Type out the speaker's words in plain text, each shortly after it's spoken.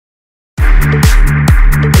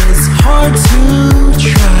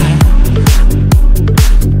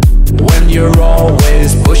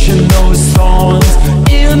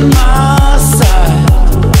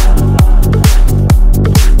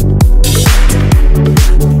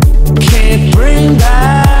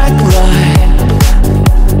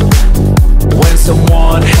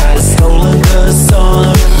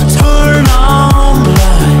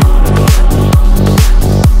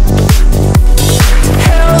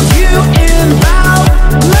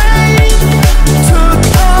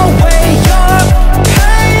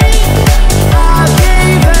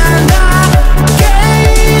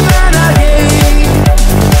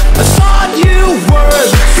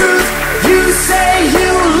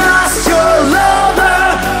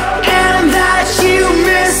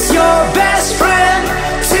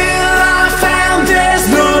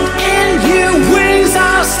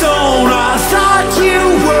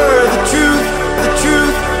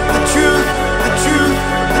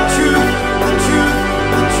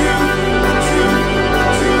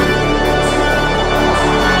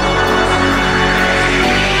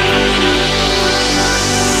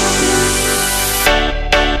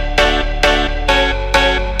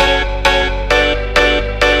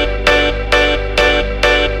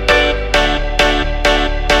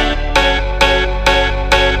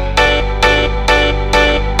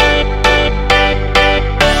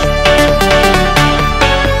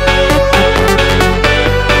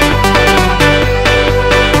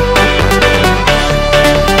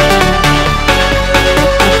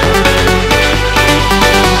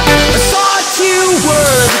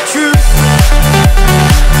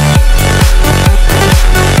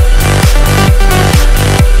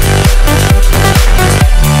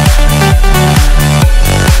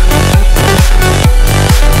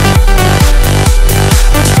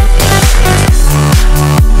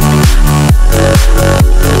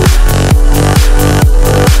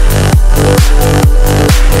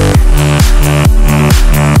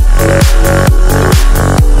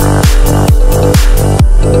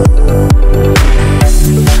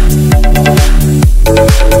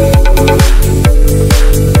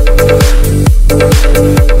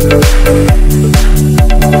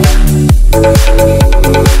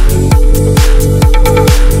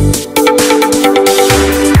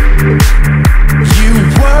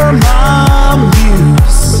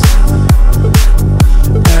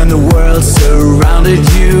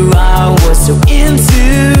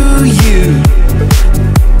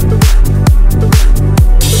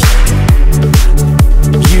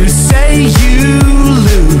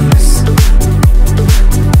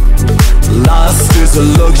a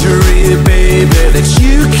luxury, baby, that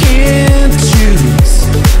you can't choose.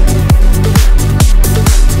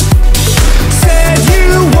 Said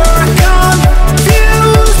you were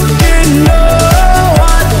confused, didn't know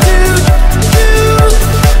what to do.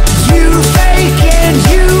 You fake and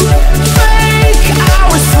you fake, I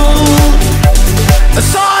was fooled. I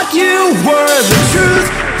thought you were the truth.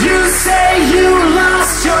 You say you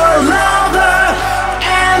lost your lover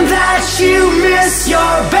and that you miss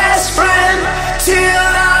your best friend, till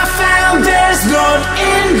I found there's none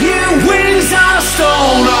in you, wings of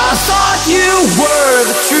stone. I thought you were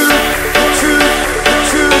the truth.